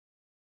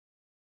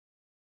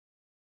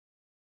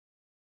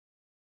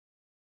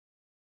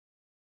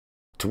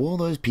To all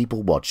those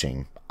people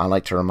watching, I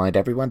like to remind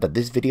everyone that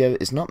this video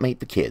is not made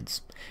for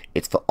kids.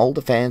 It's for older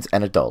fans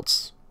and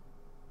adults.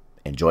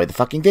 Enjoy the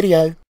fucking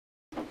video!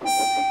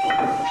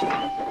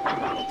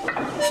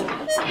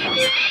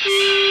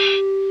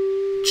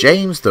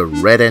 James the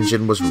Red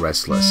Engine was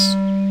restless.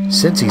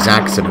 Since his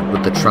accident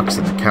with the trucks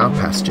at the cow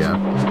pasture,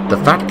 the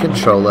fat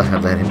controller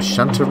had let him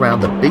shunt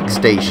around the big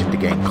station to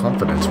gain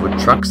confidence with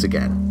trucks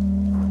again.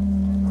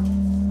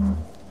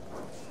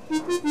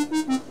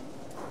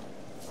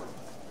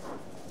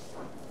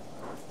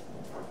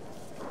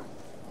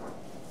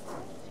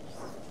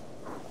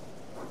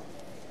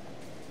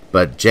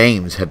 But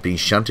James had been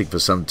shunting for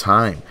some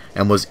time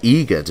and was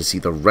eager to see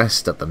the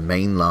rest of the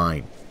main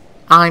line.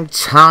 "I'm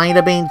tired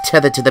of being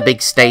tethered to the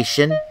big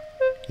station,"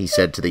 he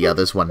said to the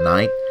others one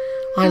night.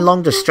 "I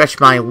long to stretch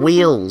my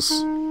wheels."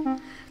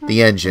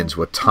 The engines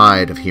were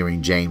tired of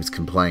hearing James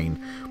complain,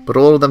 but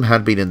all of them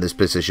had been in this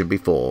position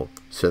before,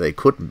 so they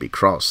couldn't be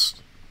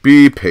crossed.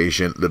 "Be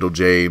patient, little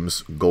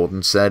James,"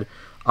 Gordon said.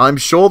 "I'm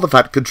sure the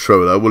fat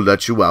controller will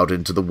let you out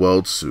into the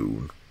world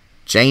soon."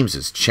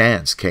 James's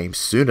chance came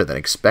sooner than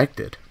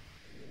expected.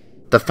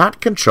 The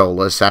fat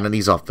controller sat in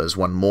his office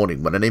one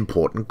morning when an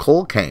important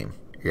call came.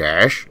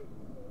 "Yes?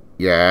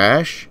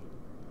 Yes?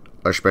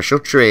 A special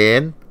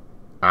train?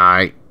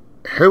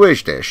 Who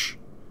is this?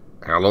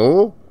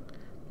 Hello?"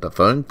 The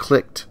phone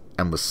clicked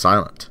and was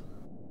silent.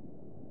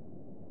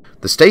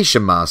 The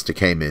station master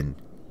came in.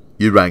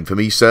 "You rang for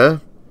me, sir?"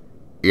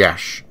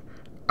 "Yes.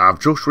 I've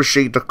just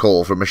received a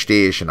call from a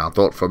station I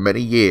thought for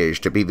many years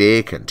to be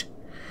vacant.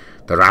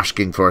 They're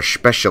asking for a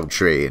special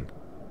train."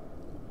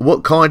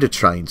 "What kind of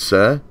train,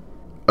 sir?"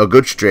 "A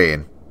goods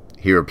train,"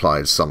 he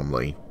replied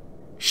solemnly.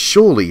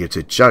 "Surely it's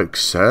a joke,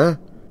 sir."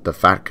 The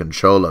fat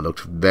controller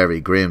looked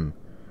very grim.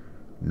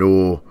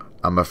 "No,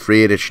 I'm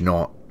afraid it's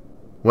not."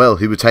 "Well,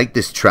 who would take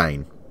this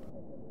train?"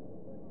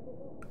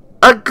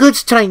 "A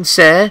goods train,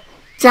 sir?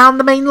 Down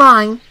the main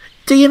line?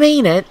 Do you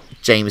mean it?"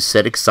 James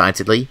said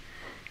excitedly.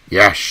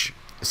 "Yes,"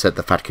 said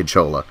the fat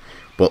controller,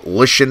 "but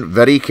listen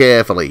very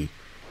carefully.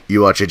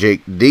 You are to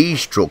take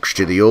these trucks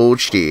to the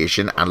old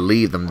station and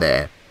leave them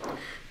there.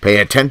 Pay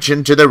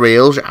attention to the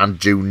rails and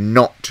do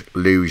not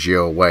lose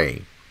your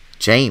way."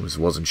 James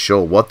wasn't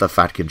sure what the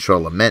fat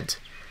controller meant,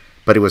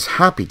 but he was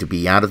happy to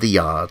be out of the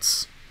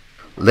yards.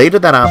 Later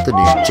that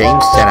afternoon,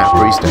 James set out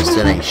for his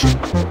destination.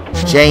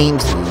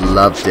 James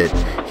loved it.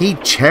 He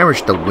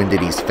cherished the wind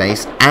in his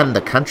face and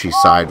the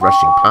countryside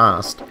rushing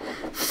past.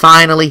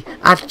 Finally,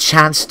 a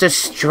chance to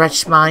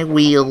stretch my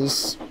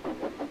wheels.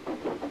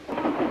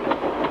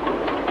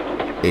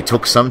 It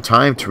took some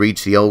time to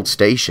reach the old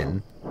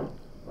station.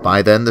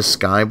 By then, the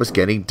sky was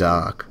getting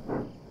dark.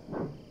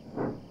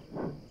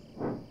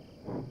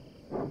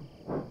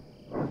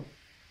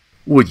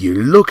 "Would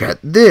you look at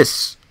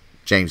this?"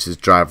 James's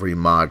driver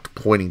remarked,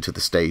 pointing to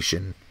the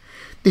station.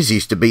 "This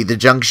used to be the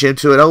junction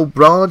to an old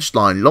branch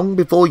line long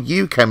before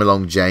you came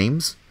along,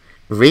 James."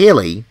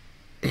 "Really?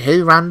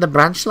 Who ran the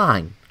branch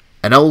line?"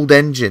 "An old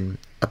engine,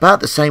 about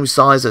the same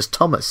size as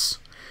Thomas.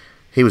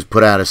 He was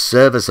put out of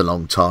service a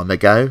long time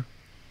ago."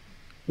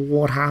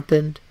 "What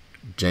happened?"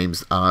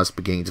 James asked,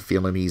 beginning to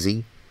feel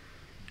uneasy.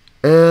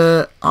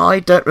 I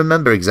don't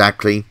remember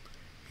exactly,"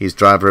 his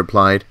driver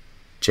replied.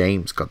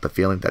 James got the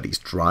feeling that his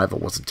driver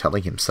wasn't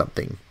telling him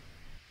something.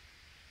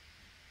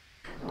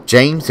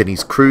 James and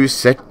his crew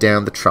set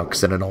down the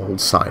trucks at an old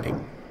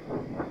siding.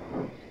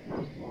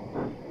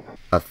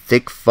 A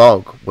thick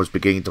fog was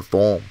beginning to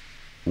form.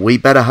 "We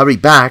better hurry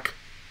back,"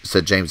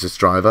 said James's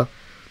driver.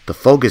 "The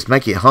fog is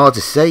making it hard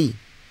to see."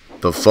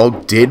 The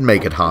fog did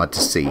make it hard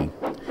to see.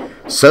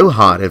 So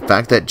hard, in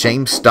fact, that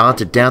James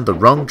started down the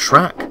wrong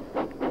track,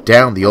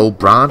 down the old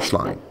branch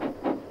line.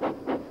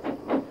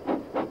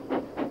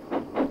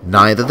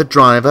 Neither the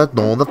driver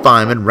nor the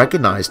fireman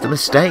recognized the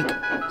mistake.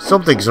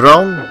 "Something's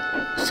wrong,"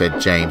 said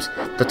James.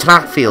 "The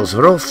track feels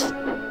rough."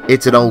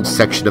 "It's an old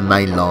section of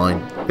main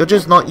line. You're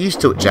just not used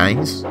to it,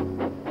 James."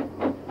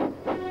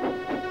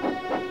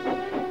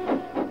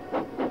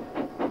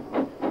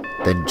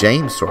 Then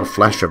James saw a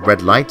flash of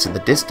red lights in the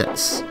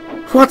distance.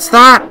 "What's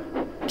that?"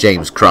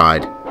 James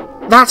cried.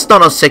 "That's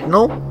not a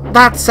signal.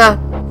 That's a—"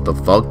 The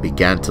fog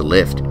began to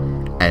lift,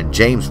 and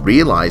James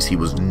realized he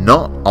was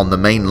not on the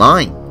main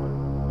line.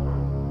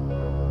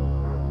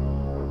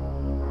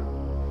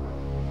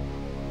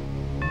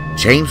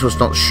 James was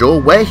not sure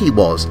where he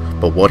was,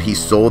 but what he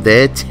saw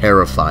there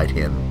terrified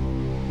him.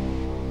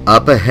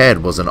 Up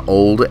ahead was an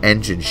old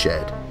engine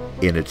shed.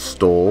 In its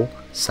stall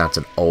sat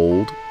an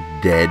old,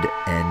 dead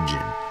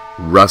engine,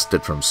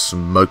 rusted from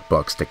smoke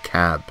box to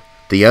cab.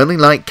 The only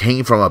light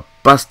came from a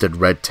busted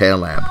red tail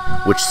lamp,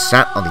 which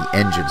sat on the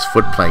engine's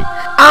footplate.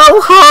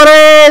 "Oh,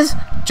 horrors!"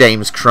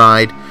 James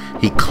cried.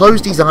 He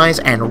closed his eyes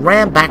and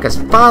ran back as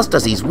fast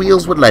as his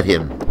wheels would let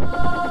him.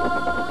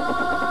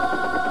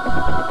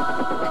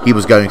 He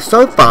was going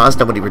so fast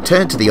that when he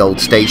returned to the old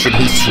station,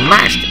 he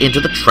smashed into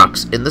the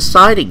trucks in the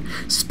siding,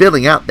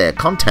 spilling out their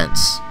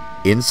contents.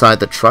 Inside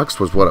the trucks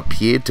was what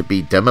appeared to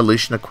be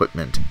demolition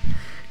equipment.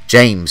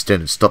 James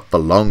didn't stop for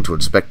long to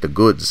inspect the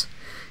goods.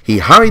 He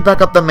hurried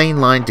back up the main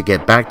line to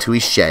get back to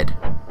his shed.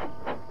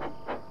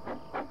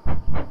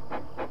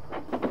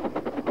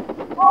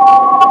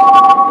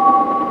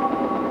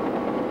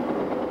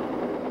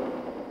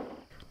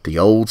 The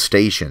old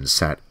station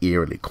sat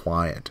eerily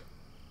quiet.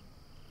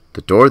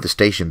 The door of the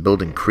station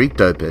building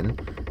creaked open,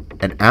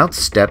 and out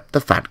stepped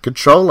the fat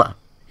controller.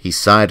 He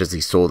sighed as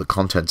he saw the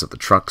contents of the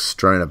truck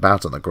strewn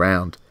about on the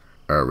ground.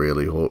 "I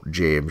really hope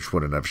James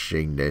wouldn't have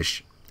seen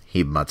this,"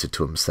 he muttered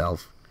to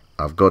himself.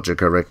 "I've got to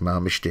correct my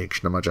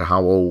mistakes, no matter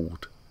how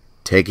old."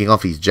 Taking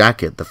off his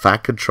jacket, the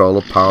fat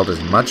controller piled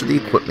as much of the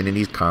equipment in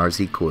his car as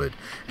he could,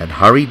 and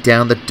hurried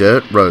down the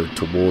dirt road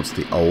towards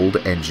the old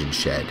engine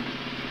shed.